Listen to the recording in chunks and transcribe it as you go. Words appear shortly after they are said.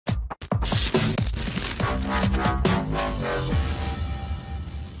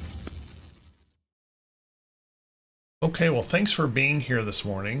Okay, well, thanks for being here this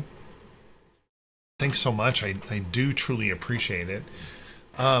morning. Thanks so much. I do truly appreciate it.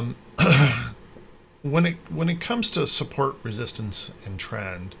 Um, when it comes to support, resistance, and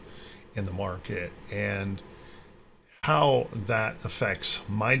trend in the market, and how that affects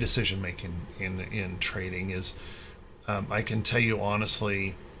my decision making in trading, is I can tell you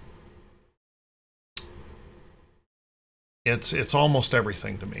honestly, it's almost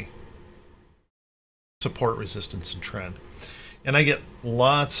everything to me. Support, resistance, and trend, and I get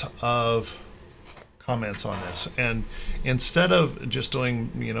lots of comments on this. And instead of just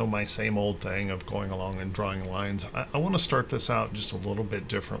doing, my same old thing of going along and drawing lines, I want to start this out just a little bit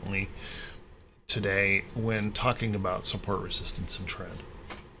differently today when talking about support, resistance, and trend,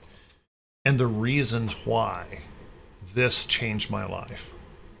 and the reasons why this changed my life.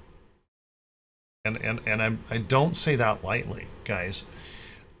 And I don't say that lightly, guys.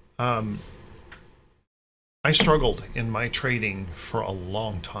 I struggled in my trading for a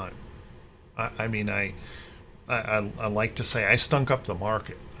long time. I mean, I like to say I stunk up the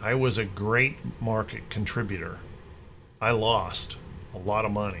market. I was a great market contributor. I lost a lot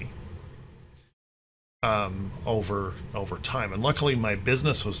of money over time, and luckily my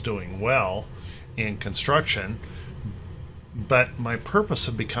business was doing well in construction. But my purpose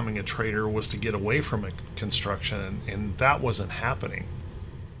of becoming a trader was to get away from construction, and that wasn't happening.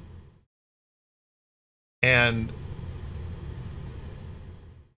 And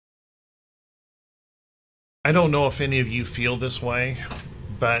I don't know if any of you feel this way,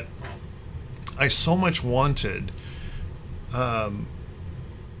 but I so much wanted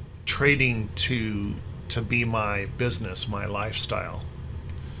trading to be my business, my lifestyle,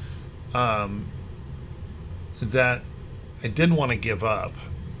 that I didn't want to give up,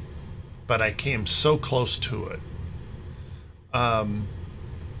 but I came so close to it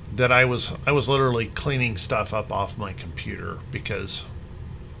that I was literally cleaning stuff up off my computer because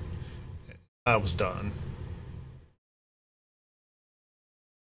I was done.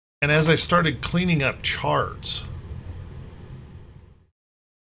 And as I started cleaning up charts,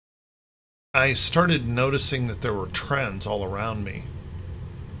 I started noticing that there were trends all around me.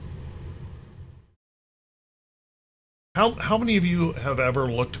 How many of you have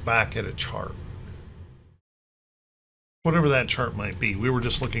ever looked back at a chart? Whatever that chart might be. We were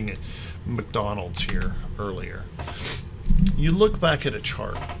just looking at McDonald's here earlier. You look back at a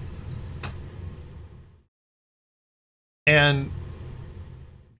chart, and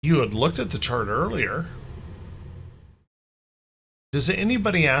you had looked at the chart earlier. Does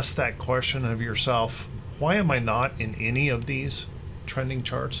anybody ask that question of yourself? Why am I not in any of these trending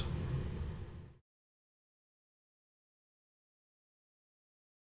charts?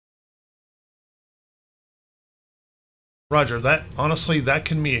 Roger, that honestly, that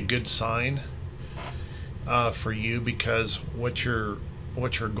can be a good sign for you, because what you're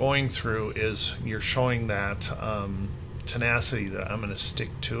going through is you're showing that tenacity that I'm going to stick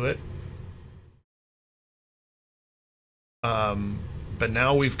to it. But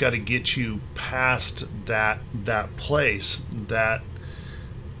now we've got to get you past that place that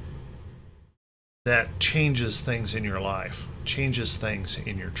changes things in your life, changes things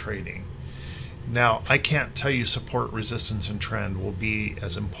in your trading. Now, I can't tell you support, resistance, and trend will be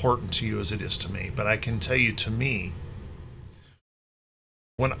as important to you as it is to me, but I can tell you, to me,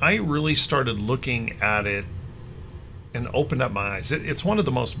 when I really started looking at it and opened up my eyes, it's one of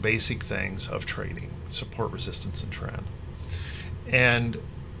the most basic things of trading: support, resistance, and trend. And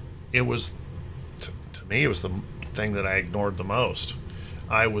it was, to me, it was the thing that I ignored the most.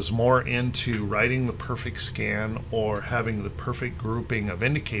 I was more into writing the perfect scan or having the perfect grouping of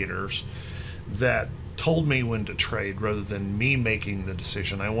indicators that told me when to trade, rather than me making the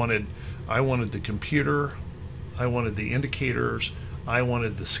decision. I wanted the computer, I wanted the indicators, I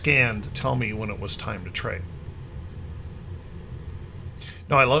wanted the scan to tell me when it was time to trade.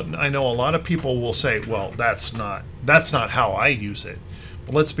 Now, I know a lot of people will say, well, that's not how I use it.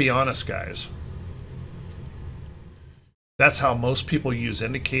 But let's be honest, guys. That's how most people use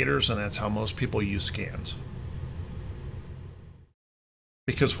indicators, and that's how most people use scans.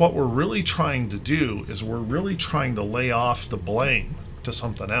 Because what we're really trying to do is we're really trying to lay off the blame to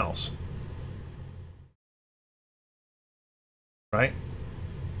something else. Right?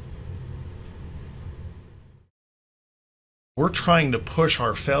 We're trying to push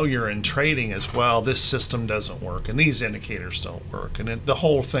our failure in trading as, well, this system doesn't work, and these indicators don't work, and the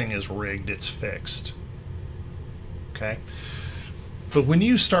whole thing is rigged, it's fixed. Okay? But when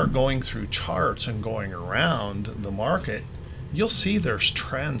you start going through charts and going around the market, you'll see there's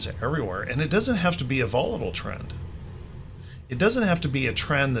trends everywhere, and it doesn't have to be a volatile trend. It doesn't have to be a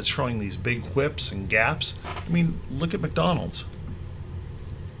trend that's showing these big whips and gaps. I mean, look at McDonald's.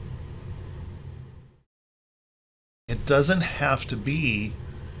 It doesn't have to be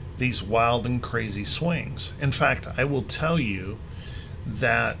these wild and crazy swings. In fact, I will tell you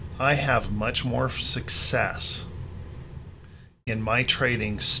that I have much more success in my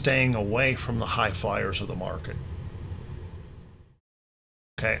trading staying away from the high flyers of the market.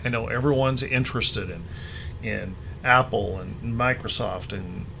 Okay, I know everyone's interested in Apple and Microsoft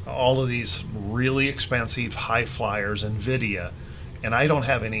and all of these really expensive high flyers, Nvidia, and I don't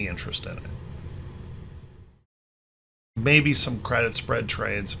have any interest in it. Maybe some credit spread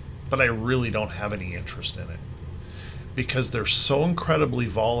trades, but I really don't have any interest in it because they're so incredibly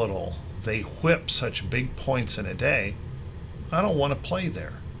volatile. They whip such big points in a day. I don't want to play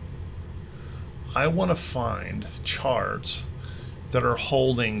there. I want to find charts that are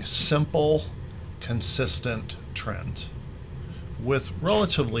holding simple, consistent trends with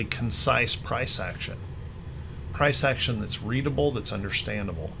relatively concise price action. Price action that's readable, that's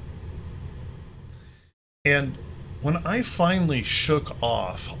understandable. And when I finally shook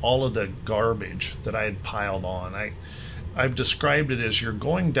off all of the garbage that I had piled on, I've described it as you're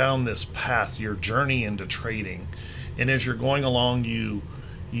going down this path, your journey into trading, and as you're going along, you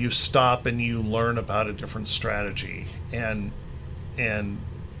stop and you learn about a different strategy. And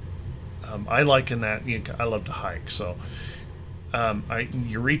I liken that, I love to hike, so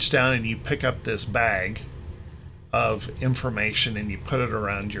you reach down and you pick up this bag of information and you put it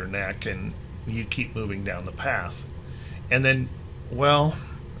around your neck and you keep moving down the path. And then, well,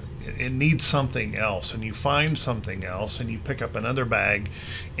 it needs something else, and you find something else and you pick up another bag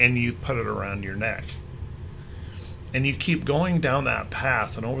and you put it around your neck. And you keep going down that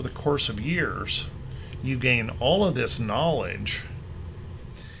path, and over the course of years, you gain all of this knowledge,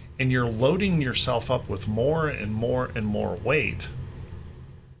 and you're loading yourself up with more and more and more weight.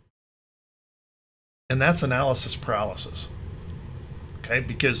 And that's analysis paralysis. Okay?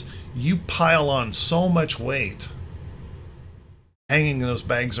 Because you pile on so much weight, hanging those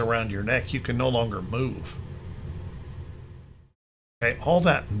bags around your neck, you can no longer move. Okay? All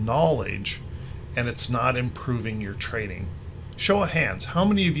that knowledge, and it's not improving your trading. Show of hands, how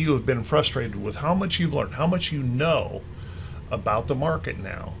many of you have been frustrated with how much you've learned, how much you know about the market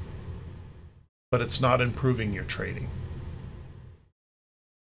now, but it's not improving your trading?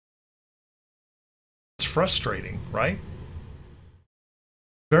 It's frustrating, right?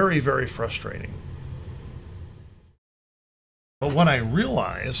 Very, very frustrating. But what I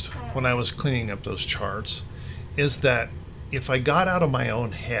realized when I was cleaning up those charts is that if I got out of my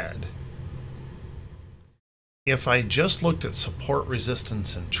own head, if I just looked at support,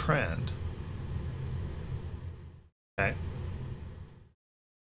 resistance, and trend, okay,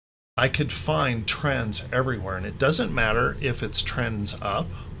 I could find trends everywhere. And it doesn't matter if it's trends up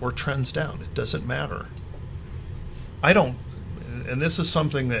or trends down. It doesn't matter. I don't, and this is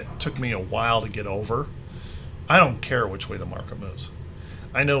something that took me a while to get over, I don't care which way the market moves.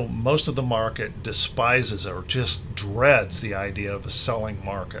 I know most of the market despises or just dreads the idea of a selling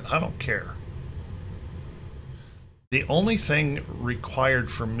market. I don't care. The only thing required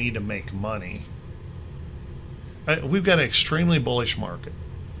for me to make money, we've got an extremely bullish market,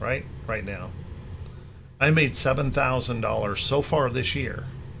 right now. I made $7,000 so far this year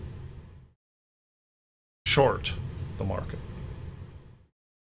short the market.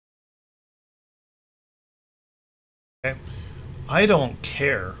 Okay? I don't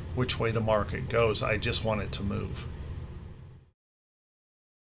care which way the market goes. I just want it to move.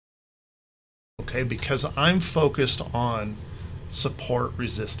 Okay, because I'm focused on support,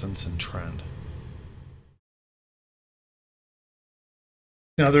 resistance, and trend.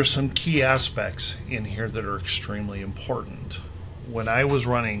 Now, there's some key aspects in here that are extremely important. When I was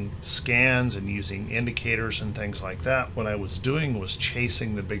running scans and using indicators and things like that, what I was doing was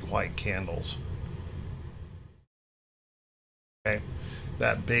chasing the big white candles. Okay,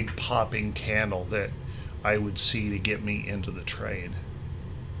 that big popping candle that I would see to get me into the trade.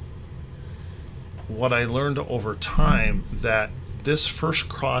 What I learned over time, that this first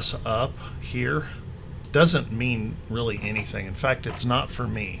cross up here doesn't mean really anything. In fact, it's not for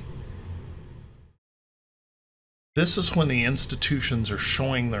me. This is when the institutions are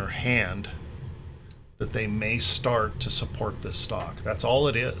showing their hand that they may start to support this stock. That's all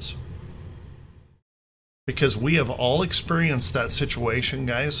it is. Because we have all experienced that situation,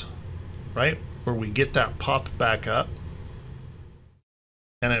 guys, right? Where we get that pop back up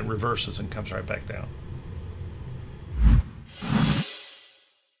and it reverses and comes right back down.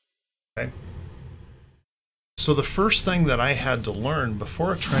 Okay. So the first thing that I had to learn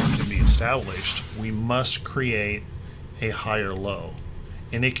before a trend can be established, we must create a higher low.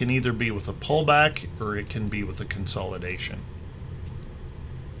 And it can either be with a pullback or it can be with a consolidation.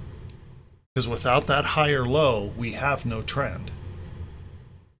 Because without that higher low, we have no trend.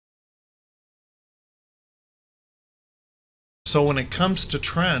 So when it comes to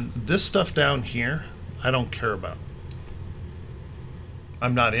trend, this stuff down here, I don't care about.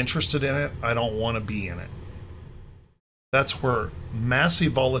 I'm not interested in it. I don't want to be in it. That's where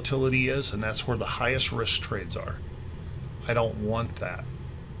massive volatility is, and that's where the highest risk trades are. I don't want that.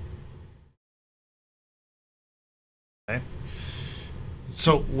 Okay?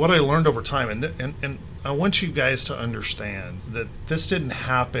 So what I learned over time, and I want you guys to understand that this didn't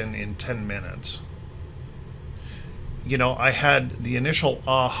happen in 10 minutes. You know, I had the initial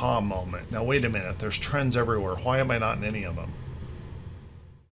aha moment. Now, wait a minute, there's trends everywhere. Why am I not in any of them?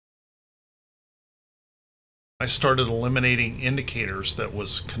 I started eliminating indicators that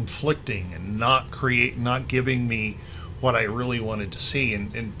was conflicting and not giving me what I really wanted to see,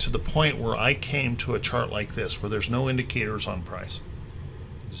 and to the point where I came to a chart like this where there's no indicators on price.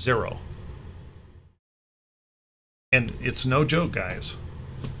 Zero. And it's no joke, guys.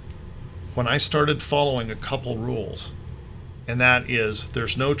 When I started following a couple rules, and that is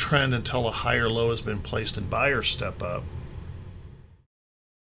there's no trend until a higher low has been placed and buyers step up.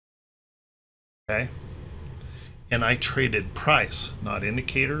 Okay? And I traded price, not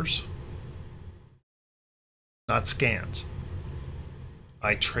indicators, not scans.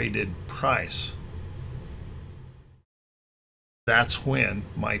 I traded price. That's when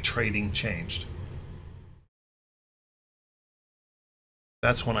my trading changed.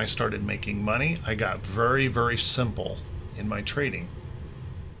 That's when I started making money. I got very, very simple in my trading.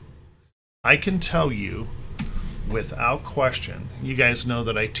 I can tell you without question, you guys know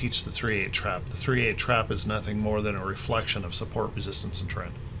that I teach the 3-8 trap. The 3-8 trap is nothing more than a reflection of support, resistance, and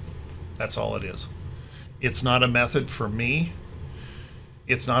trend. That's all it is. It's not a method for me.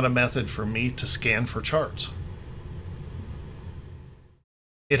 It's not a method for me to scan for charts.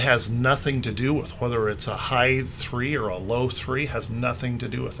 It has nothing to do with whether it's a high 3 or a low 3, has nothing to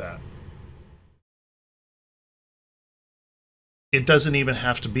do with that. It doesn't even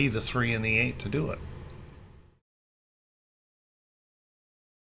have to be the 3 and the 8 to do it.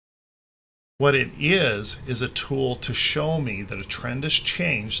 What it is a tool to show me that a trend has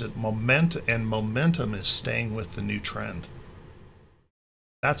changed, that momentum is staying with the new trend.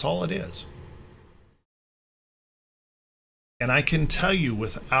 That's all it is. And I can tell you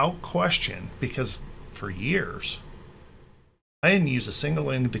without question, because for years, I didn't use a single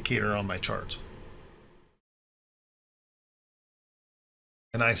indicator on my charts.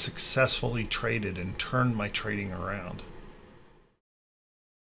 And I successfully traded and turned my trading around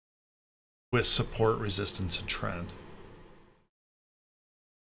with support, resistance, and trend.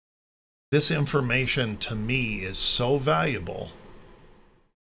 This information to me is so valuable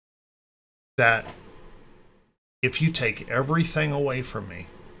that if you take everything away from me,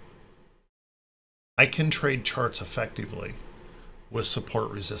 I can trade charts effectively with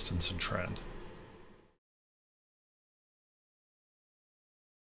support, resistance, and trend.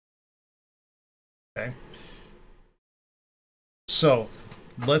 Okay? So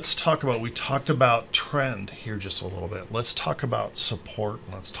let's talk about, we talked about trend here just a little bit. Let's talk about support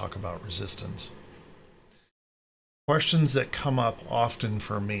and let's talk about resistance. Questions that come up often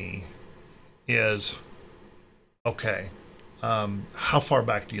for me is, okay, how far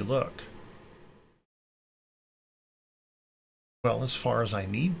back do you look? Well, as far as I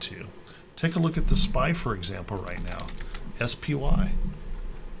need to. Take a look at the SPY, for example, right now. SPY.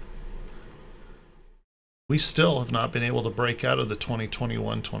 We still have not been able to break out of the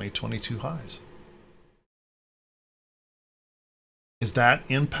 2021-2022 highs. Is that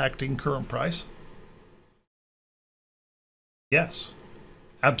impacting current price? Yes,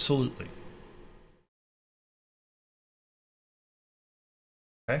 absolutely.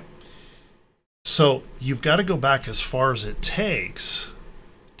 Okay. So you've got to go back as far as it takes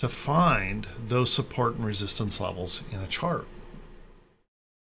to find those support and resistance levels in a chart.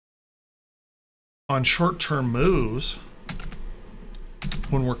 On short-term moves,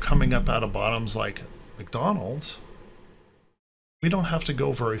 when we're coming up out of bottoms like McDonald's, we don't have to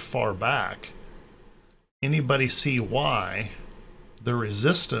go very far back. Anybody see why the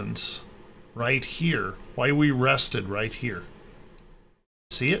resistance right here, why we rested right here?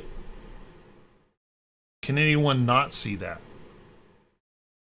 See it? Can anyone not see that?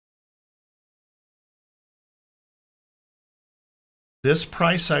 This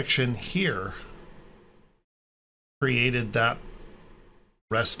price action here created that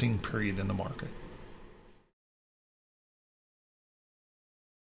resting period in the market.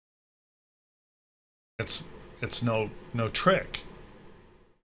 it's no trick.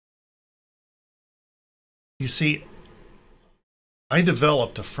 You see, I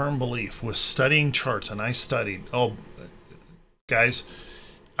developed a firm belief with studying charts, and I studied. Oh, guys,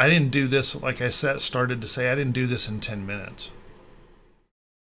 I didn't do this, like I started to say, I didn't do this in 10 minutes.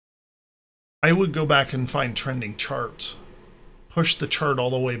 I would go back and find trending charts, push the chart all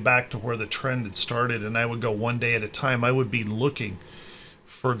the way back to where the trend had started, and I would go one day at a time. I would be looking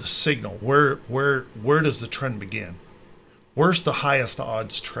for the signal. Where does the trend begin? Where's the highest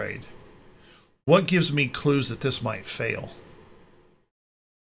odds trade? What gives me clues that this might fail?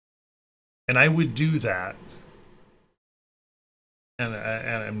 And I would do that, and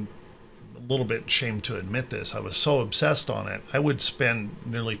I'm a little bit ashamed to admit this. I was so obsessed on it. I would spend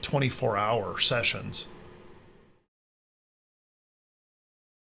nearly 24-hour sessions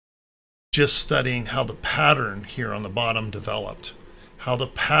just studying how the pattern here on the bottom developed, how the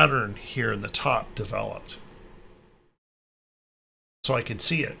pattern here in the top developed, so I could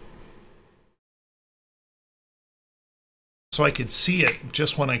see it. So I could see it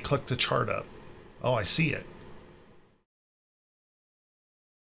just when I clicked the chart up. Oh, I see it.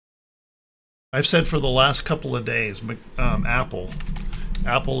 I've said for the last couple of days, Apple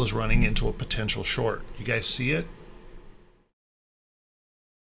is running into a potential short. You guys see it?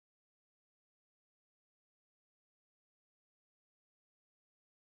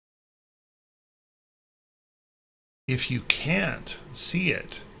 If you can't see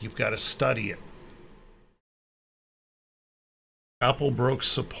it, you've got to study it. Apple broke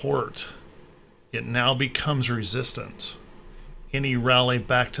support. It now becomes resistance. Any rally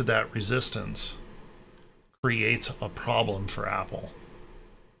back to that resistance creates a problem for Apple.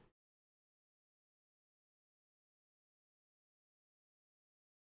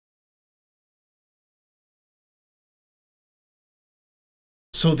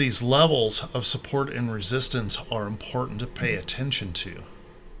 So these levels of support and resistance are important to pay attention to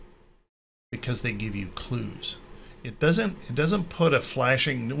because they give you clues. It doesn't put a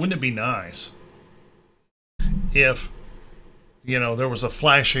flashing, wouldn't it be nice if, you know, there was a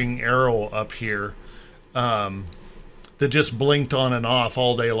flashing arrow up here that just blinked on and off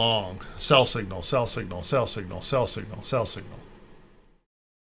all day long. Sell signal, sell signal, sell signal, sell signal, sell signal.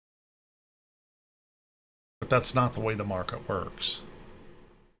 But that's not the way the market works.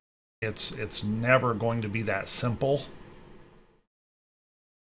 It's never going to be that simple.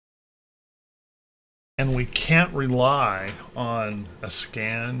 And we can't rely on a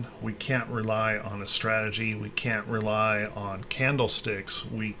scan. We can't rely on a strategy. We can't rely on candlesticks.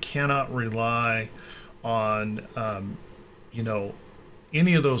 We cannot rely on, you know,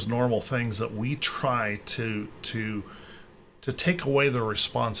 any of those normal things that we try to take away the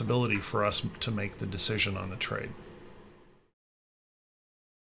responsibility for us to make the decision on the trade.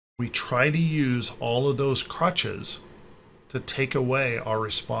 We try to use all of those crutches to take away our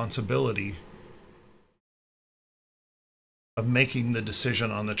responsibility of making the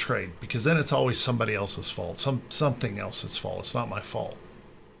decision on the trade, because then it's always somebody else's fault, something else's fault. It's not my fault.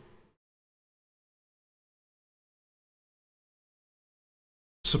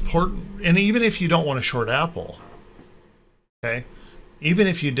 Support, and even if you don't want to short Apple, okay, even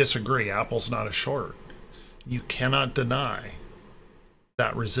if you disagree, Apple's not a short, you cannot deny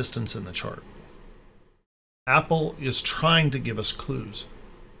that resistance in the chart. Apple is trying to give us clues.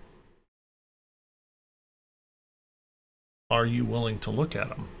 Are you willing to look at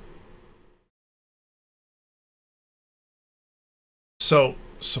them? So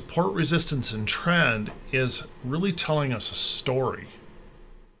support, resistance, and trend is really telling us a story.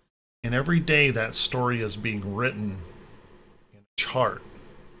 And every day that story is being written in a chart.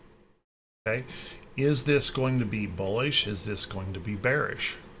 Okay? Is this going to be bullish? Is this going to be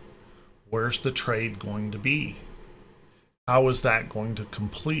bearish? Where's the trade going to be? How is that going to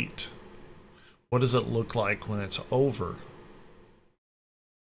complete? What does it look like when it's over?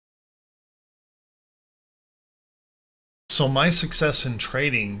 So my success in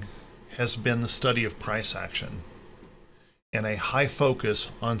trading has been the study of price action and a high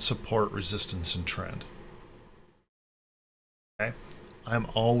focus on support, resistance, and trend. Okay? I'm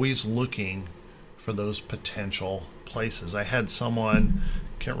always looking for those potential places. I had someone,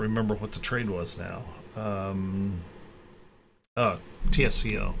 can't remember what the trade was now,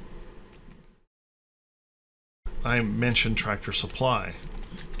 TSCO. I mentioned Tractor Supply.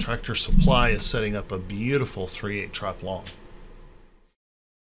 Tractor Supply is setting up a beautiful 3/8 trap long.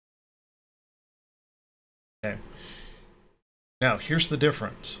 Okay. Now here's the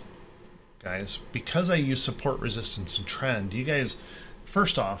difference, guys. Because I use support, resistance, and trend, you guys,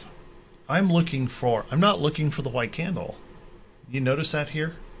 first off, I'm not looking for the white candle. You notice that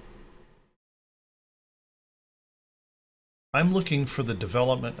here? I'm looking for the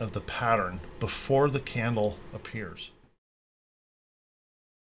development of the pattern before the candle appears.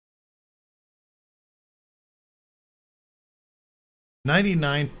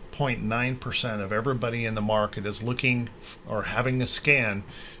 .9% of everybody in the market is looking or having a scan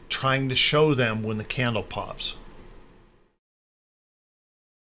trying to show them when the candle pops.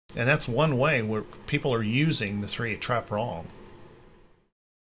 And that's one way where people are using the 3/8 trap wrong.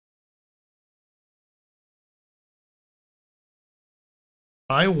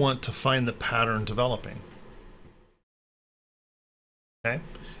 I want to find the pattern developing. Okay?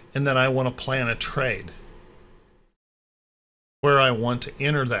 And then I want to plan a trade where I want to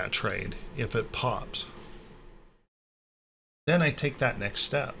enter that trade if it pops. Then I take that next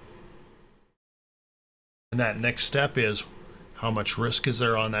step. And that next step is, how much risk is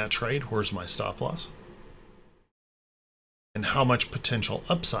there on that trade? Where's my stop loss? And how much potential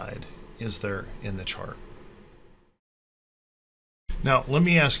upside is there in the chart? Now, let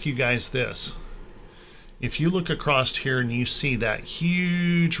me ask you guys this. If you look across here and you see that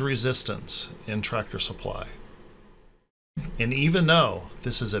huge resistance in Tractor Supply, and even though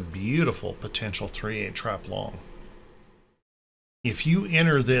this is a beautiful potential 3/8 trap long, if you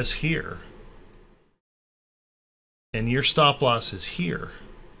enter this here, and your stop loss is here,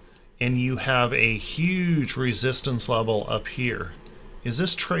 and you have a huge resistance level up here, is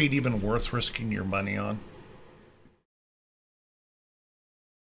this trade even worth risking your money on?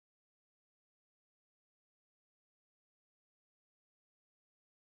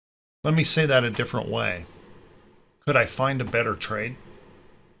 Let me say that a different way. Could I find a better trade?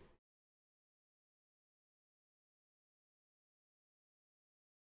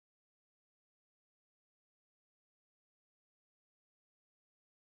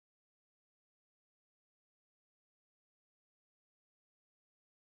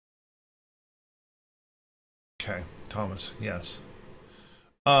 Okay, Thomas, yes.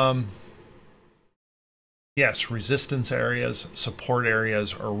 Yes, resistance areas, support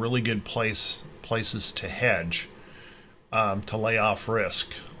areas are really good places to hedge, to lay off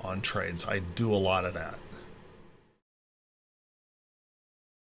risk on trades. I do a lot of that.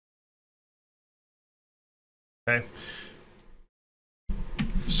 Okay.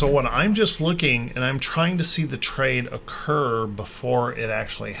 So when I'm just looking and I'm trying to see the trade occur before it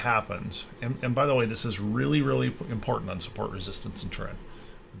actually happens, and by the way, this is really, really important on support, resistance, and trend.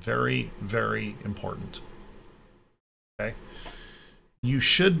 Very, very important. Okay. You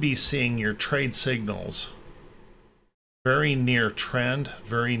should be seeing your trade signals very near trend,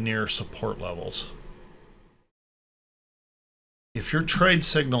 very near support levels. If your trade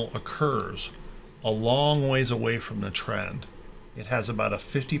signal occurs a long ways away from the trend, it has about a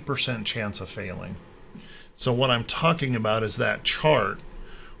 50% chance of failing. So what I'm talking about is that chart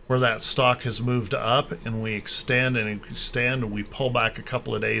where that stock has moved up and we extend and extend and we pull back a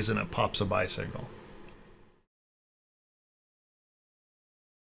couple of days and it pops a buy signal.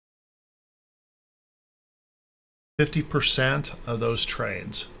 %50 of those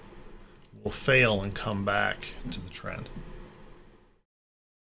trades will fail and come back to the trend.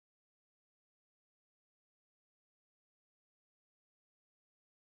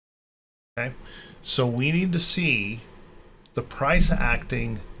 Okay, so we need to see the price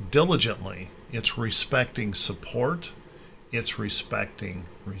acting diligently. It's respecting support, it's respecting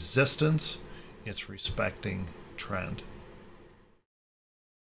resistance, it's respecting trend.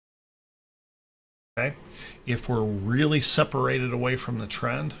 Okay, if we're really separated away from the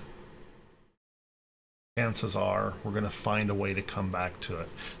trend, chances are we're going to find a way to come back to it.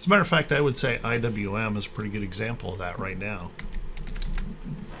 As a matter of fact, I would say IWM is a pretty good example of that right now.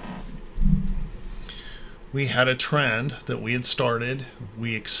 We had a trend that we had started,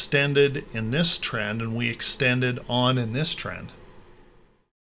 we extended in this trend, and we extended on in this trend.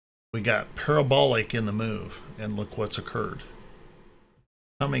 We got parabolic in the move, and look what's occurred.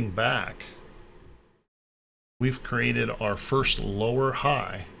 Coming back, we've created our first lower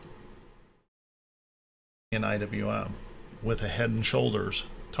high in IWM with a head and shoulders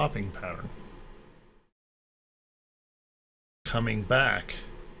topping pattern. Coming back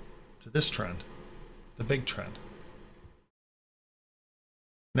to this trend, the big trend.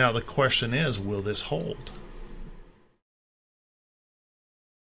 Now the question is, will this hold?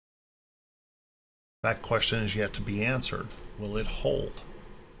 That question is yet to be answered. Will it hold?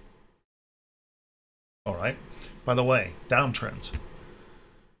 All right. By the way, downtrends.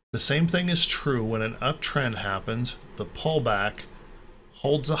 The same thing is true when an uptrend happens. The pullback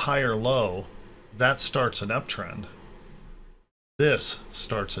holds a higher low. That starts an uptrend. This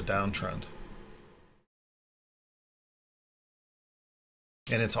starts a downtrend.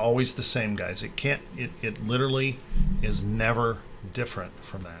 And it's always the same, guys. It literally is never different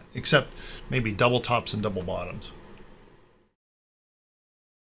from that, except maybe double tops and double bottoms.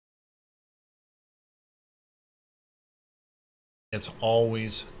 It's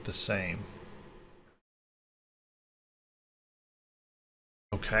always the same.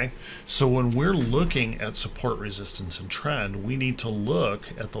 Okay, so when we're looking at support, resistance, and trend, we need to look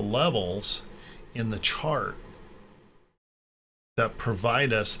at the levels in the chart that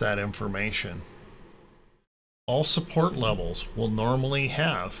provide us that information. All support levels will normally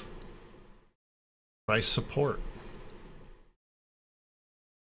have price support.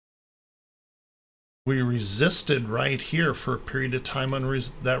 We resisted right here for a period of time on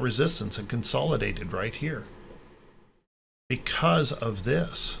that resistance and consolidated right here. Because of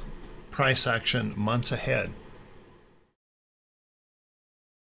this price action months ahead.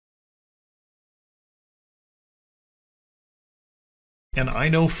 And I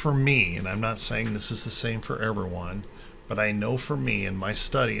know for me, and I'm not saying this is the same for everyone, but I know for me in my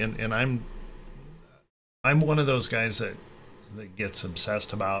study, and I'm one of those guys that gets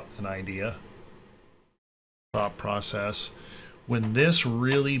obsessed about an idea, thought process. When this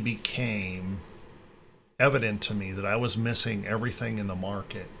really became evident to me that I was missing everything in the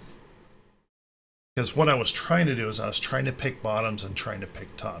market, because what I was trying to do is I was trying to pick bottoms and trying to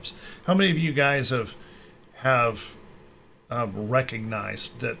pick tops. How many of you guys have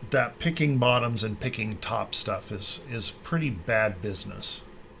recognized that picking bottoms and picking top stuff is pretty bad business?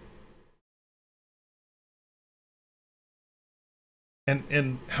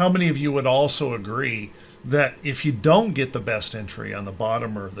 And how many of you would also agree that if you don't get the best entry on the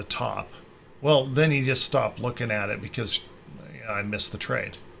bottom or the top, well, then you just stop looking at it because I missed the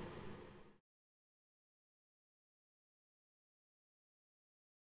trade.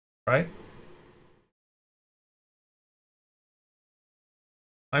 Right?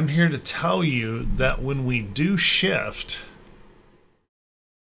 I'm here to tell you that when we do shift,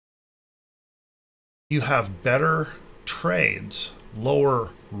 you have better trades, lower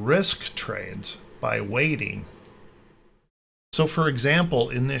risk trades by waiting. So for example,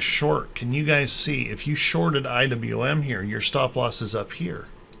 in this short, can you guys see if you shorted IWM here, your stop loss is up here.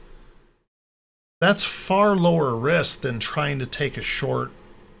 That's far lower risk than trying to take a short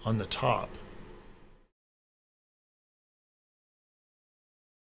on the top.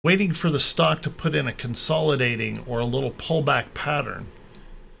 Waiting for the stock to put in a consolidating or a little pullback pattern,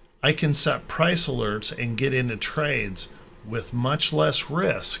 I can set price alerts and get into trades with much less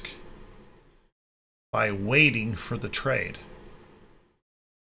risk by waiting for the trade.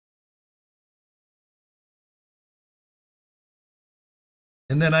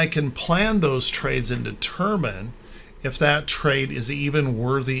 And then I can plan those trades and determine if that trade is even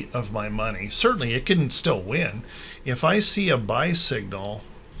worthy of my money. Certainly, it can still win. If I see a buy signal,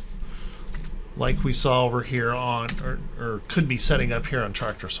 like we saw over here on, or could be setting up here on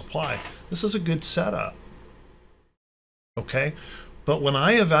Tractor Supply, this is a good setup. Okay? But when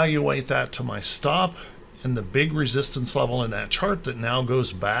I evaluate that to my stop and the big resistance level in that chart that now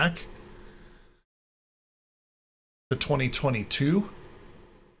goes back to 2022,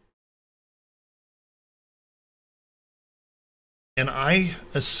 and I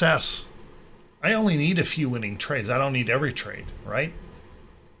assess, I only need a few winning trades. I don't need every trade, right?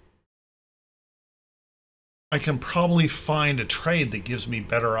 I can probably find a trade that gives me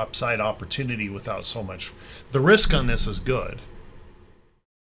better upside opportunity without so much. The risk on this is good.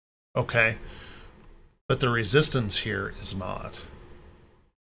 Okay? But the resistance here is not.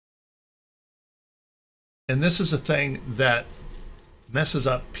 And this is a thing that messes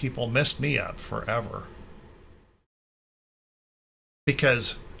up people, messed me up forever.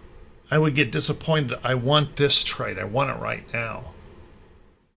 Because I would get disappointed. I want this trade. I want it right now.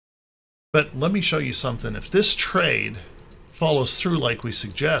 But let me show you something. If this trade follows through like we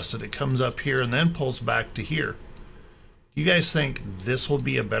suggested, it comes up here and then pulls back to here. You guys think this will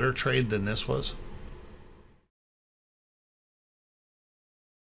be a better trade than this was?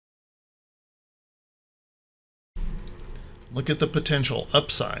 Look at the potential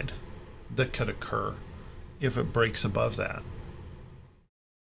upside that could occur if it breaks above that.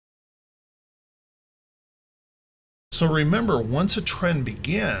 So remember, once a trend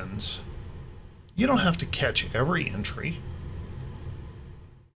begins, you don't have to catch every entry.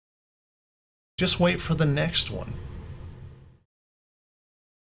 Just wait for the next one.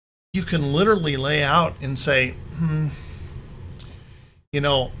 You can literally lay out and say, you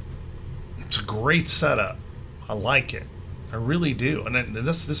know, it's a great setup. I like it. I really do. And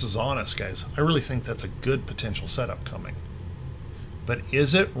this is honest, guys. I really think that's a good potential setup coming. But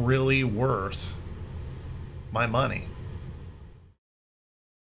is it really worth my money?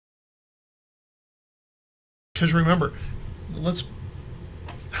 Because remember, let's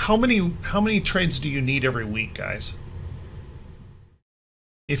how many trades do you need every week, guys?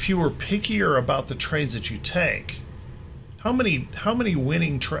 If you were pickier about the trades that you take, how many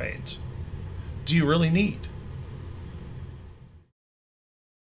winning trades do you really need?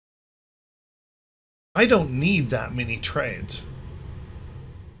 I don't need that many trades.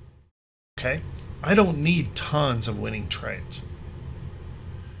 Okay? I don't need tons of winning trades.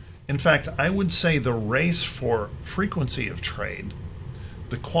 In fact, I would say the race for frequency of trade,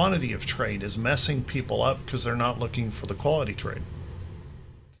 the quantity of trade, is messing people up because they're not looking for the quality trade.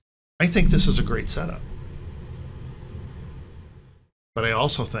 I think this is a great setup. But I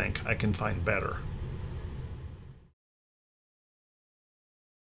also think I can find better.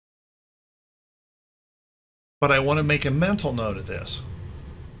 But I want to make a mental note of this.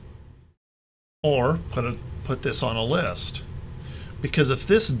 Or put this on a list. Because if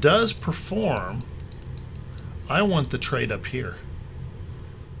this does perform, I want the trade up here.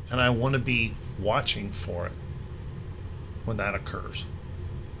 And I want to be watching for it when that occurs.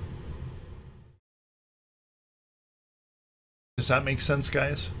 Does that make sense,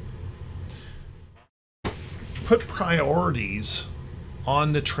 guys? Put priorities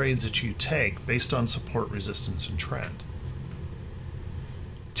on the trades that you take based on support, resistance, and trend.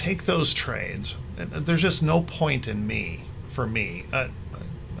 Take those trades. There's just no point in for me. It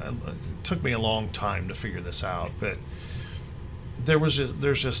took me a long time to figure this out, but there's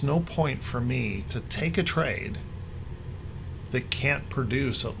just no point for me to take a trade that can't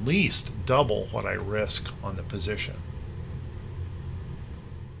produce at least double what I risk on the position.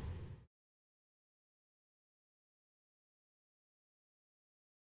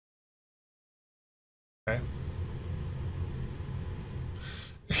 Okay.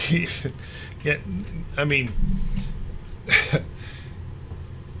 Yeah, I mean,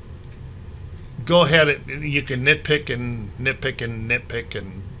 go ahead. You can nitpick and nitpick and nitpick,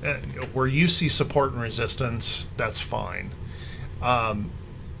 and where you see support and resistance, that's fine.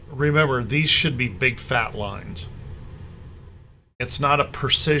 Remember, these should be big fat lines. It's not a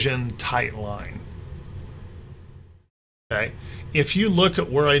precision tight line. Okay. If you look at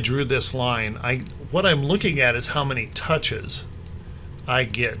where I drew this line, what I'm looking at is how many touches I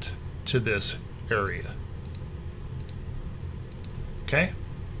get to this area. Okay?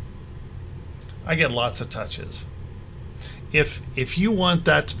 I get lots of touches. If you want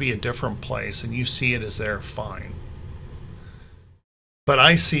that to be a different place and you see it as there, fine. But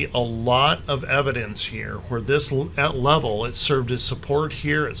I see a lot of evidence here where this at level, it served as support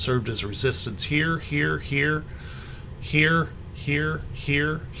here, it served as resistance here, here, here, here, here,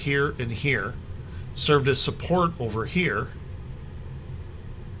 here, here, and here. Served as support over here.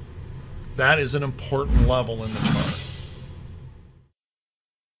 That is an important level in the chart.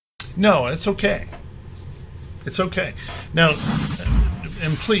 No, it's okay. It's okay. Now,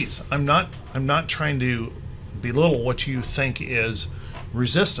 and please, I'm not trying to belittle what you think is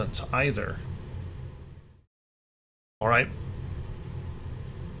resistance either. All right?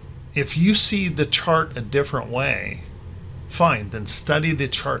 If you see the chart a different way, fine, then study the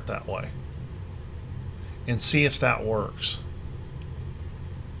chart that way and see if that works.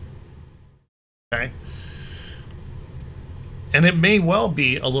 Okay? And it may well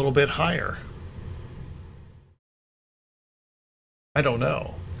be a little bit higher. I don't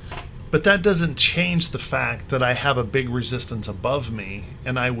know. But that doesn't change the fact that I have a big resistance above me,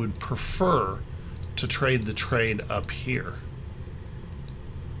 and I would prefer to trade the trade up here.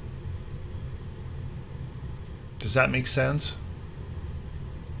 Does that make sense?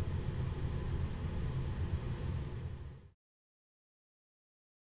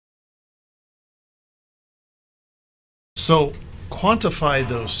 So quantify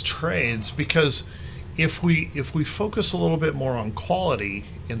those trades, because if we focus a little bit more on quality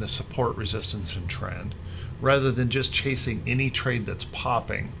in the support, resistance, and trend, rather than just chasing any trade that's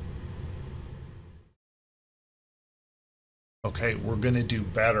popping, okay, we're going to do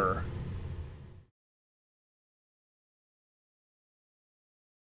better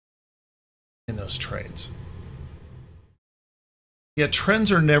in those trades. Yeah,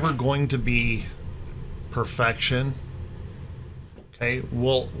 trends are never going to be perfection. Okay,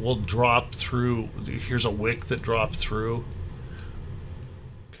 we'll drop through. Here's a wick that dropped through.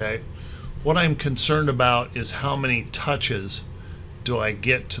 Okay, what I'm concerned about is how many touches do I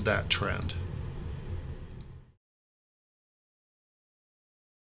get to that trend.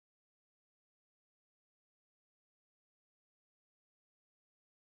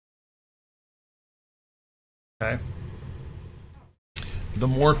 Okay, the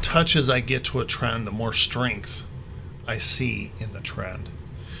more touches I get to a trend, the more strength I see in the trend.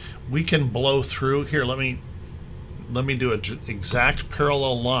 We can blow through here. Let me let me do an exact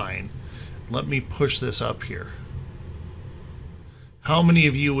parallel line. Let me push this up here. How many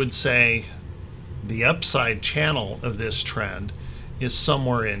of you would say the upside channel of this trend is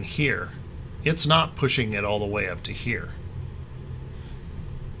somewhere in here? It's not pushing it all the way up to here.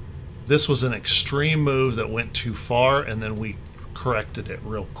 This was an extreme move that went too far, and then we corrected it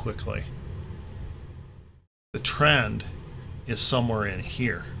real quickly. The trend is somewhere in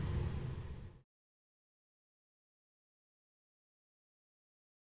here.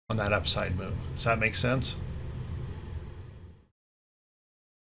 On that upside move. Does that make sense?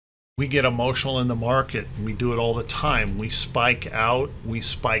 We get emotional in the market. We do it all the time. We spike out, we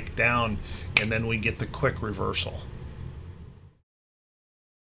spike down, and then we get the quick reversal.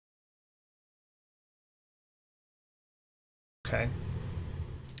 Okay?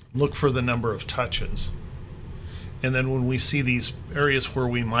 Look for the number of touches. And then when we see these areas where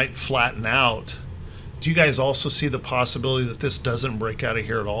we might flatten out, do you guys also see the possibility that this doesn't break out of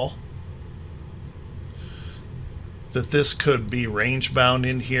here at all? That this could be range bound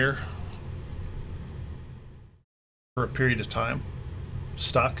in here for a period of time,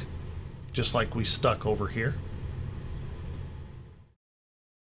 stuck, just like we stuck over here.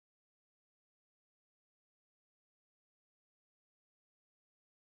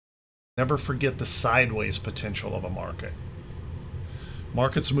 Never forget the sideways potential of a market.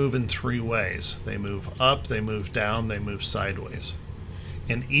 Markets move in three ways. They move up, they move down, they move sideways.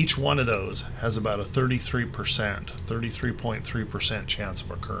 And each one of those has about a 33.3% chance of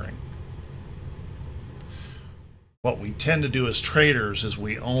occurring. What we tend to do as traders is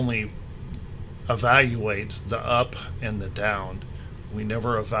we only evaluate the up and the down. We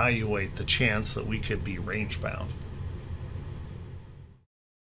never evaluate the chance that we could be range bound.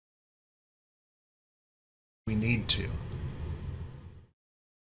 We need to.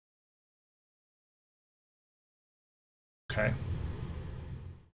 Okay.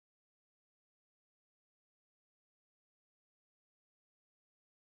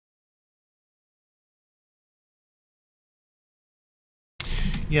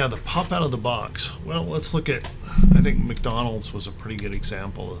 Yeah, the pop out of the box. Well, let's look at, I think McDonald's was a pretty good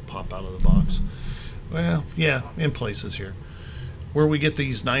example of the pop out of the box. Well, yeah, in places here. Where we get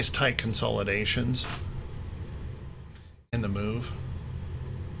these nice tight consolidations in the move.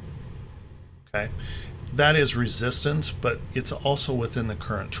 Okay. That is resistance, but it's also within the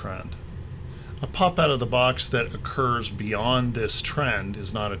current trend. A pop out of the box that occurs beyond this trend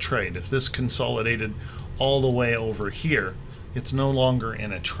is not a trade. If this consolidated all the way over here, it's no longer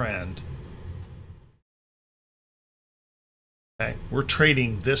in a trend. Okay, we're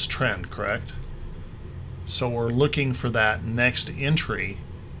trading this trend, correct? So we're looking for that next entry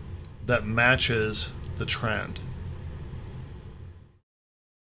that matches the trend.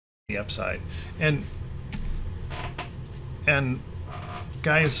 The upside. And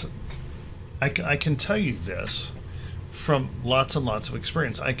guys, I can tell you this from lots and lots of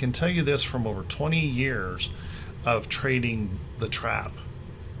experience. I can tell you this from over 20 years of trading the trap.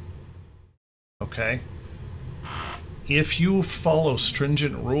 Okay? If you follow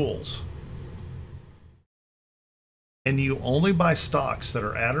stringent rules and you only buy stocks that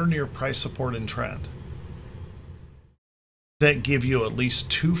are at or near price support and trend, that give you at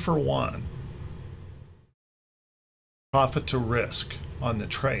least 2-for-1 profit to risk on the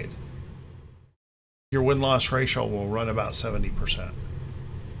trade, your win-loss ratio will run about 70%.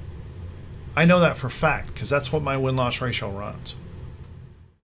 I know that for a fact because that's what my win-loss ratio runs.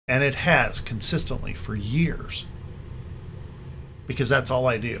 And it has consistently for years because that's all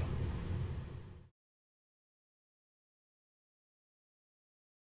I do.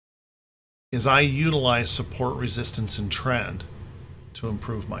 Is I utilize support, resistance, and trend to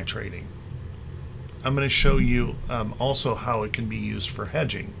improve my trading. I'm going to show you also how it can be used for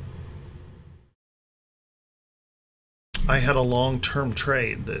hedging. I had a long-term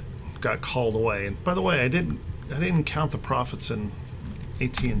trade that got called away, and by the way, I didn't count the profits in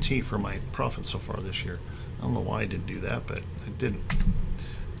AT&T for my profits so far this year. I don't know why I didn't do that, but I didn't.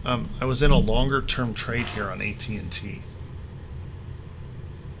 I was in a longer-term trade here on AT&T.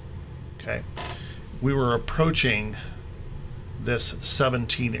 Okay, we were approaching this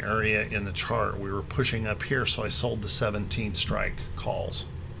 17 area in the chart. We were pushing up here, so I sold the 17 strike calls.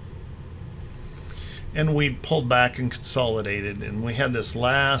 And we pulled back and consolidated, and we had this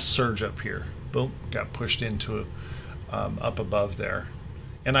last surge up here. Boom, got pushed into up above there,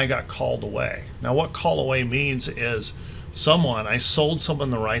 and I got called away. Now what call away means is I sold someone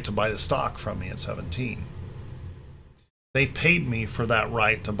the right to buy the stock from me at 17. They paid me for that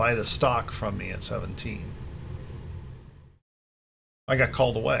right to buy the stock from me at 17. I got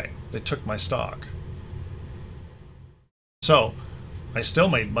called away. They took my stock. So I still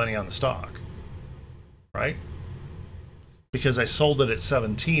made money on the stock, right? Because I sold it at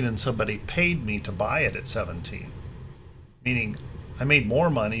 17 and somebody paid me to buy it at 17. Meaning I made more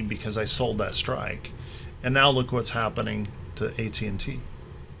money because I sold that strike. And now look what's happening to AT&T.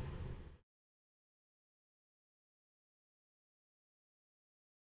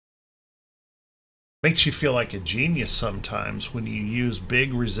 Makes you feel like a genius sometimes when you use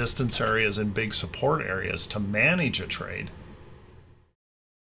big resistance areas and big support areas to manage a trade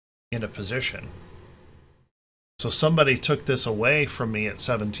in a position. So somebody took this away from me at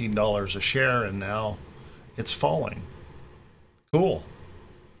 $17 a share and now it's falling. Cool.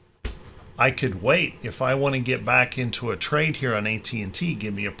 I could wait. If I want to get back into a trade here on AT&T,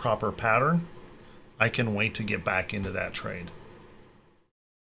 give me a proper pattern, I can wait to get back into that trade.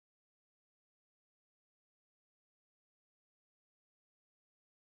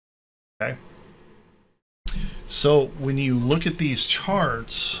 Okay. So when you look at these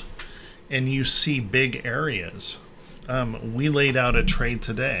charts and you see big areas, we laid out a trade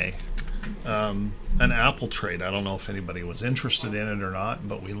today, an Apple trade. I don't know if anybody was interested in it or not,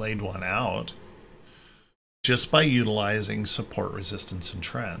 but we laid one out just by utilizing support, resistance, and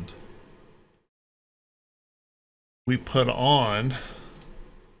trend. We put on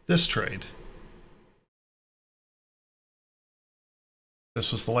this trade.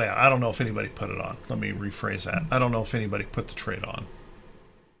 This was the layout. I don't know if anybody put it on. Let me rephrase that. I don't know if anybody put the trade on.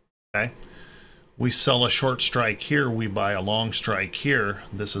 Okay. We sell a short strike here. We buy a long strike here.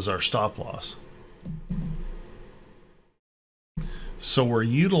 This is our stop loss. So we're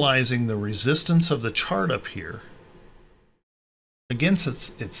utilizing the resistance of the chart up here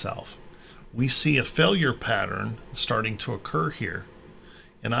against itself. We see a failure pattern starting to occur here.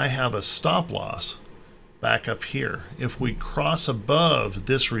 And I have a stop loss back up here. If we cross above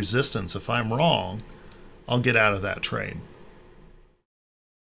this resistance, if I'm wrong, I'll get out of that trade.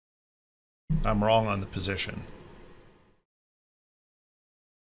 I'm wrong on the position.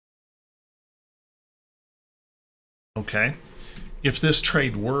 Okay. If this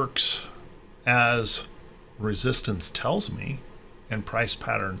trade works as resistance tells me and price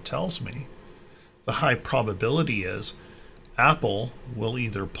pattern tells me, the high probability is Apple will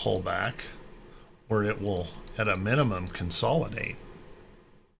either pull back or it will, at a minimum, consolidate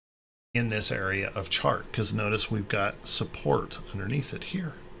in this area of chart. Because notice we've got support underneath it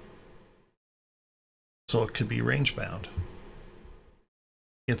here. So it could be range bound.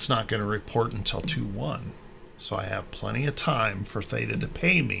 It's not going to report until 2/1. So I have plenty of time for Theta to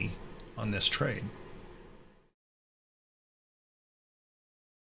pay me on this trade.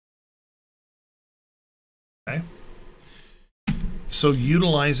 Okay. So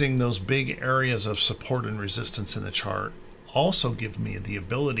utilizing those big areas of support and resistance in the chart also give me the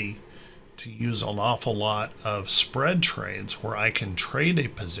ability to use an awful lot of spread trades where I can trade a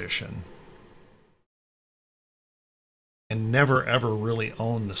position and never ever really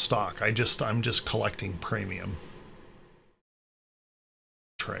own the stock. I'm just collecting premium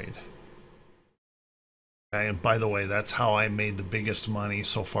trade. Okay, and by the way, that's how I made the biggest money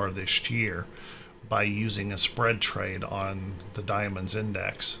so far this year, by using a spread trade on the Diamonds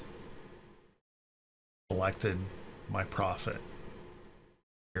Index. Collected my profit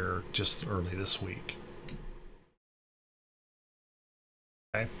here just early this week.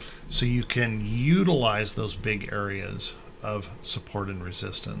 Okay, so you can utilize those big areas of support and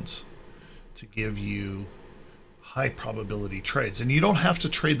resistance to give you high probability trades, and you don't have to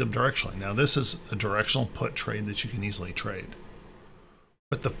trade them directionally. Now this is a directional put trade that you can easily trade.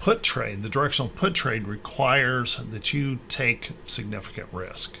 But the put trade, the directional put trade, requires that you take significant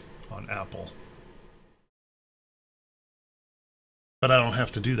risk on Apple. But I don't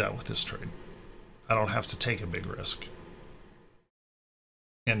have to do that with this trade. I don't have to take a big risk.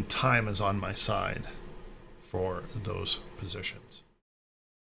 And time is on my side for those positions.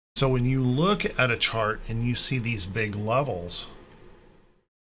 So when you look at a chart and you see these big levels,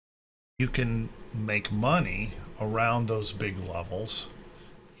 you can make money around those big levels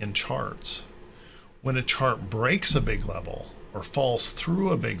in charts. When a chart breaks a big level or falls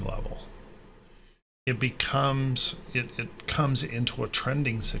through a big level, it comes into a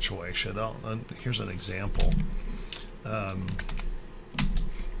trending situation. Here's an example.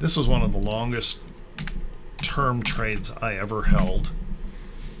 This was one of the longest term trades I ever held.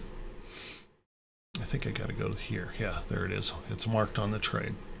 I think I got to go to here. Yeah, there it is. It's marked on the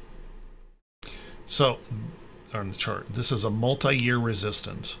trade. So, on the chart, this is a multi-year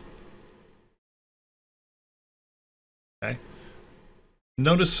resistance. Okay.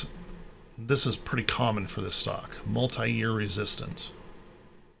 Notice this is pretty common for this stock. Multi-year resistance.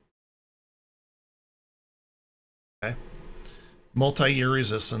 Okay. Multi-year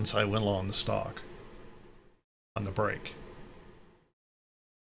resistance, I went along the stock on the break.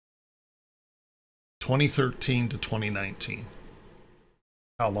 2013 to 2019.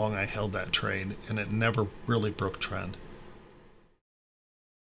 How long I held that trade, and it never really broke trend.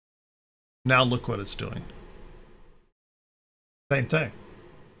 Now look what it's doing. Same thing.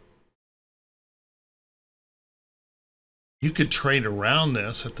 You could trade around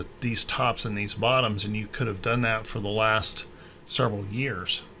this at these tops and these bottoms, and you could have done that for the last several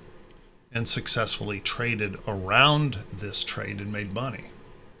years and successfully traded around this trade and made money.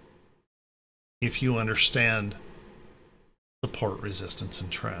 If you understand support, resistance,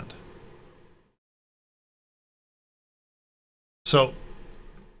 and trend. So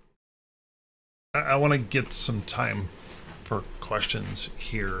I want to get some time for questions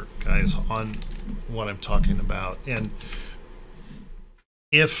here, guys, on what I'm talking about. And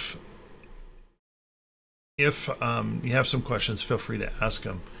if you have some questions, feel free to ask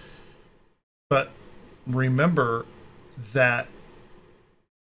them. But remember that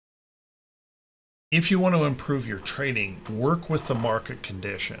if you want to improve your trading, work with the market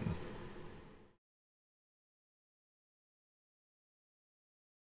condition.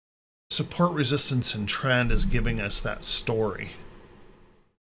 Support, resistance, and trend is giving us that story.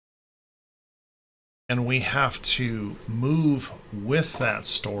 And we have to move with that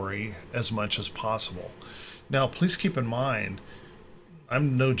story as much as possible. Now, please keep in mind,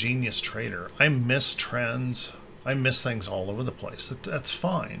 I'm no genius trader. I miss trends. I miss things all over the place. That's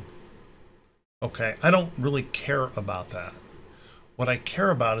fine. Okay, I don't really care about that. What I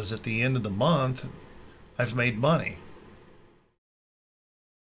care about is at the end of the month, I've made money.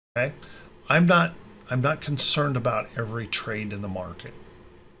 Okay, I'm not concerned about every trade in the market.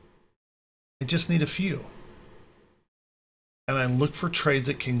 I just need a few. And I look for trades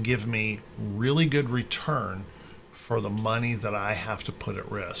that can give me really good return for the money that I have to put at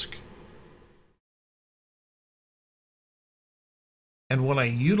risk. And when I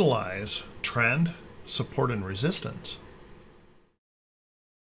utilize trend, support, and resistance,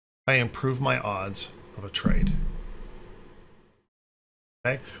 I improve my odds of a trade.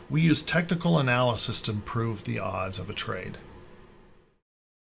 Okay? We use technical analysis to improve the odds of a trade.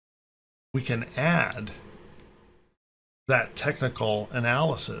 We can add that technical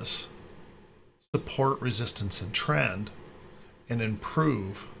analysis, support, resistance, and trend, and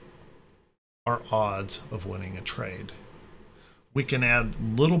improve our odds of winning a trade. We can add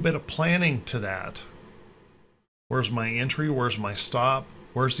a little bit of planning to that. Where's my entry? Where's my stop?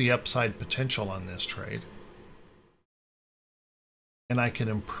 Where's the upside potential on this trade? And I can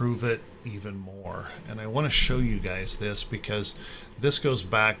improve it even more. And I want to show you guys this because this goes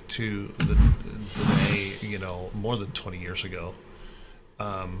back to the day, you know, more than 20 years ago,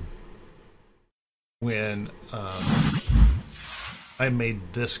 when I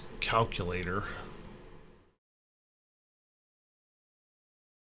made this calculator.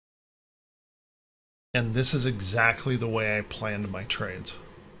 And this is exactly the way I planned my trades.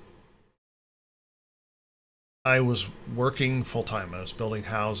 I was working full-time. I was building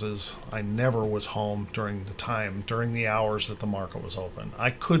houses. I never was home during the hours that the market was open. I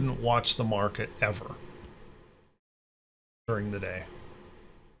couldn't watch the market ever during the day.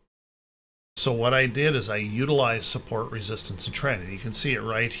 So what I did is I utilized support, resistance, and trend. And you can see it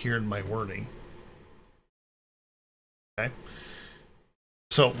right here in my wording. Okay.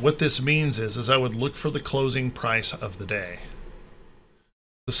 So what this means is I would look for the closing price of the day.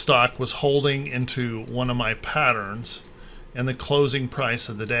 The stock was holding into one of my patterns, and the closing price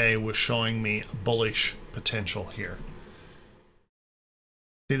of the day was showing me bullish potential here.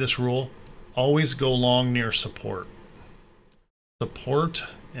 See this rule? Always go long near support. Support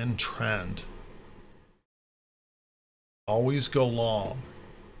and trend. Always go long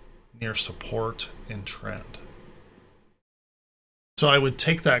near support and trend. So I would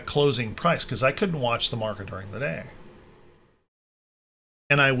take that closing price because I couldn't watch the market during the day.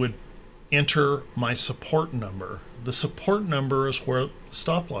 And I would enter my support number. The support number is where the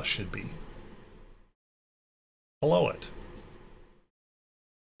stop loss should be. Below it.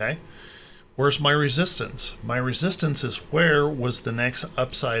 Okay? Where's my resistance? My resistance is where was the next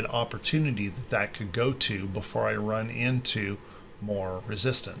upside opportunity that could go to before I run into more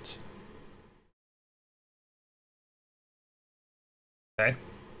resistance. Okay.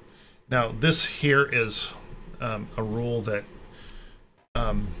 Now this here is a rule that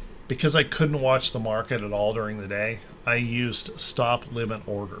because I couldn't watch the market at all during the day, I used stop limit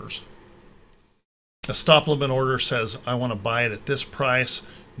orders. A stop limit order says I want to buy it at this price,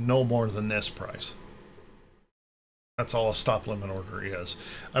 no more than this price. That's all a stop limit order is.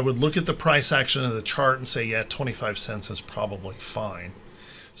 I would look at the price action of the chart and say, yeah, 25 cents is probably fine.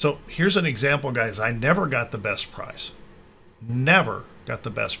 So here's an example, guys. I never got the best price. Never got the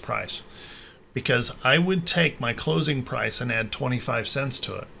best price. Because I would take my closing price and add 25 cents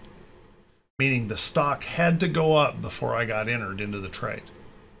to it. Meaning the stock had to go up before I got entered into the trade.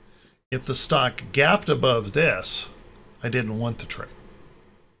 If the stock gapped above this, I didn't want the trade.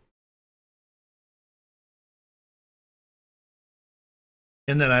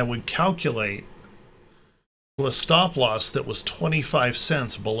 And then I would calculate to a stop loss that was 25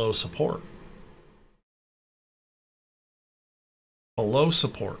 cents below support. Below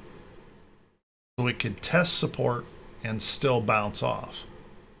support. So it could test support and still bounce off.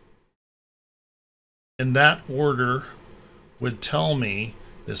 And that order would tell me,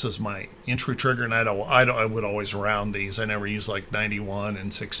 this is my entry trigger, and I would always round these. I never use like 91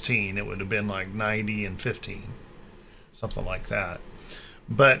 and 16. It would have been like 90 and 15, something like that.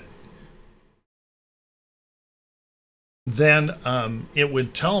 But then it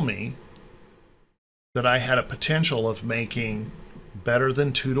would tell me that I had a potential of making better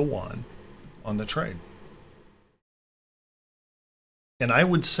than 2 to 1 on the trade. And I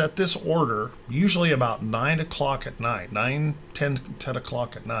would set this order usually about 9 o'clock at night, 10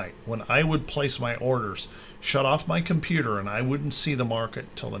 o'clock at night, when I would place my orders, shut off my computer, and I wouldn't see the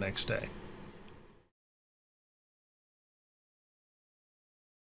market till the next day.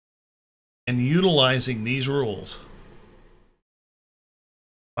 And utilizing these rules,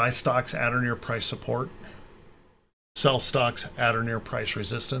 buy stocks at or near price support, sell stocks at or near price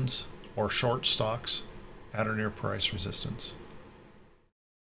resistance, or short stocks at or near price resistance.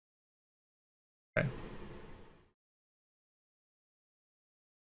 Okay.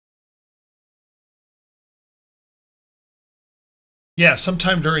 Yeah,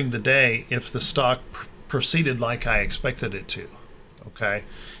 sometime during the day, if the stock proceeded like I expected it to, okay?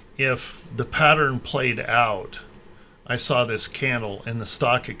 If the pattern played out, I saw this candle and the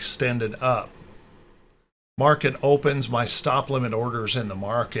stock extended up. Market opens, my stop limit orders in the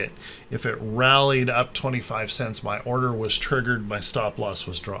market. If it rallied up 25 cents, my order was triggered, my stop loss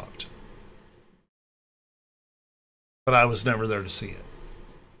was dropped. But I was never there to see it.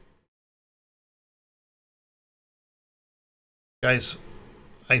 Guys,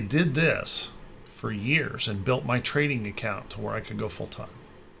 I did this for years and built my trading account to where I could go full time.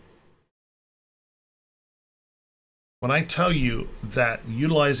 When I tell you that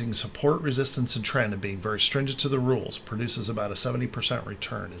utilizing support, resistance, and trend and being very stringent to the rules produces about a 70%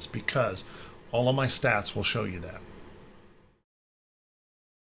 return, it's because all of my stats will show you that.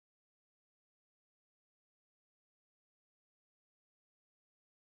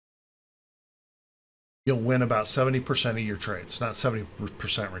 You'll win about 70% of your trades, not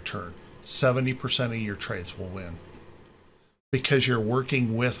 70% return. 70% of your trades will win. Because you're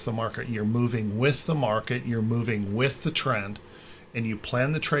working with the market, you're moving with the market, you're moving with the trend, and you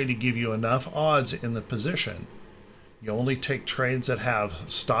plan the trade to give you enough odds in the position. You only take trades that have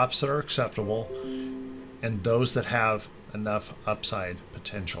stops that are acceptable and those that have enough upside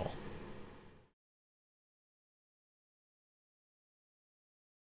potential.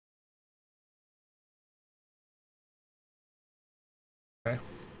 Okay.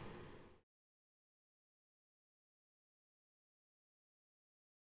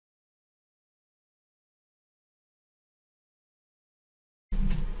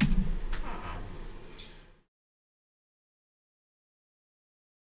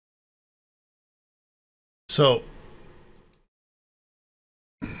 So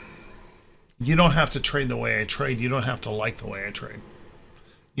you don't have to trade the way I trade. You don't have to like the way I trade.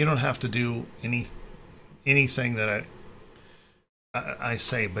 You don't have to do anything that I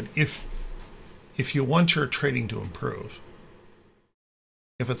say. But if you want your trading to improve,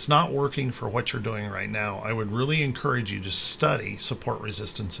 if it's not working for what you're doing right now, I would really encourage you to study support,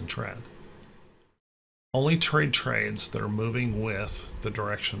 resistance, and trend. Only trade trades that are moving with the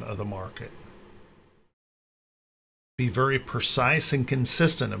direction of the market. Be very precise and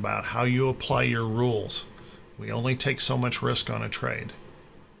consistent about how you apply your rules. We only take so much risk on a trade.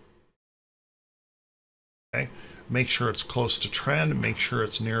 Okay? Make sure it's close to trend. Make sure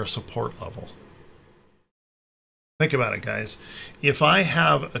it's near a support level. Think about it, guys. If I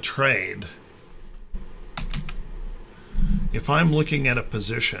have a trade, if I'm looking at a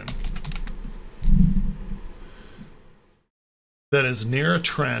position that is near a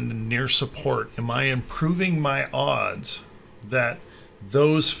trend and near support, am I improving my odds that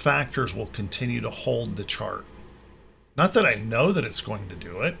those factors will continue to hold the chart? Not that I know that it's going to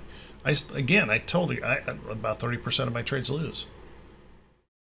do it. Again, I told you, about 30% of my trades lose.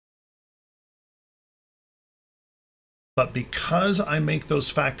 But because I make those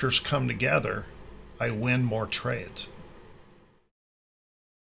factors come together, I win more trades.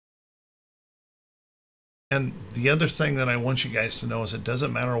 And the other thing that I want you guys to know is it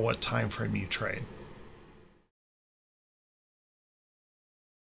doesn't matter what time frame you trade.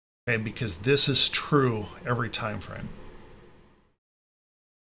 Okay, because this is true every time frame.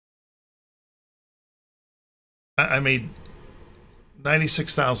 I made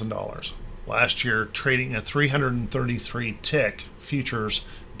 $96,000 last year trading a 333 tick futures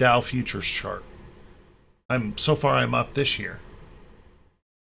Dow futures chart. So far I'm up this year.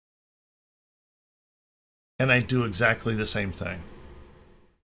 And I do exactly the same thing.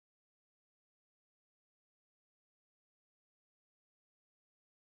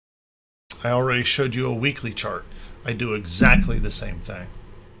 I already showed you a weekly chart. I do exactly the same thing.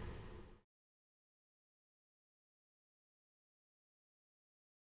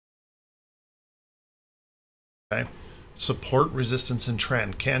 Okay. Support, resistance, and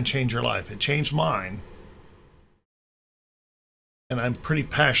trend can change your life. It changed mine. And I'm pretty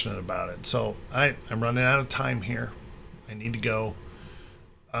passionate about it. So I'm running out of time here. I need to go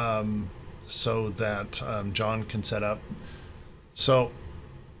so that John can set up. So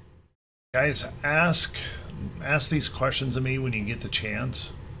guys, ask these questions of me when you get the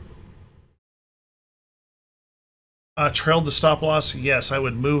chance. Trailed the stop loss? Yes, I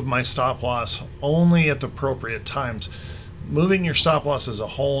would move my stop loss only at the appropriate times. Moving your stop loss is a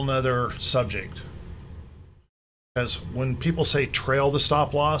whole nother subject. Because when people say trail the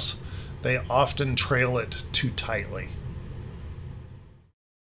stop loss, they often trail it too tightly.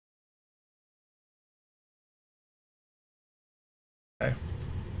 Okay.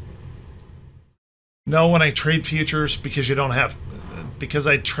 No, when I trade futures, because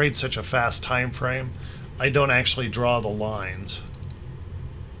I trade such a fast time frame, I don't actually draw the lines.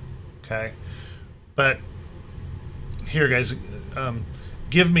 Okay. But here, guys,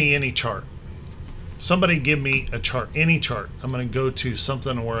 give me any chart. Somebody give me a chart, any chart. I'm going to go to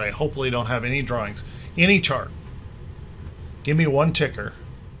something where I hopefully don't have any drawings. Any chart. Give me one ticker.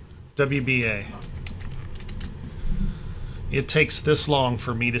 WBA. It takes this long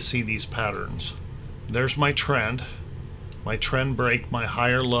for me to see these patterns. There's my trend break, my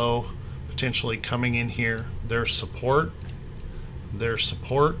higher low, potentially coming in here. There's support. There's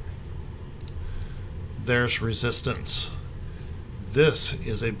support. There's resistance. This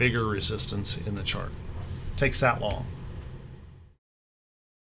is a bigger resistance in the chart. It takes that long.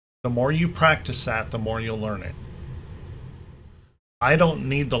 The more you practice that, the more you'll learn it. I don't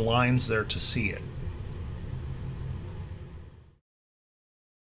need the lines there to see it.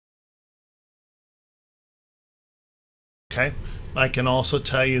 Okay, I can also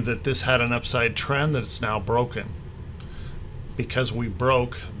tell you that this had an upside trend that it's now broken because we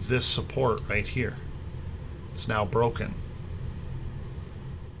broke this support right here. It's now broken.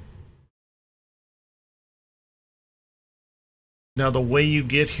 Now the way you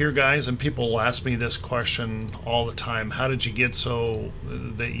get here, guys, and people ask me this question all the time, how did you get so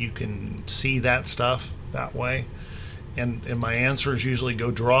that you can see that stuff that way? And my answer is usually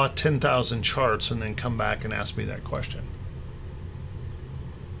go draw 10,000 charts and then come back and ask me that question.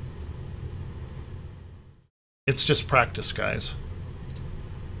 It's just practice, guys.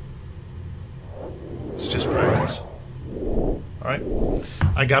 It's just practice. All right,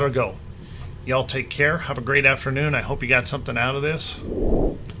 I gotta go. Y'all take care. Have a great afternoon. I hope you got something out of this.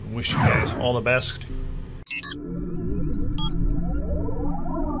 Wish you guys all the best.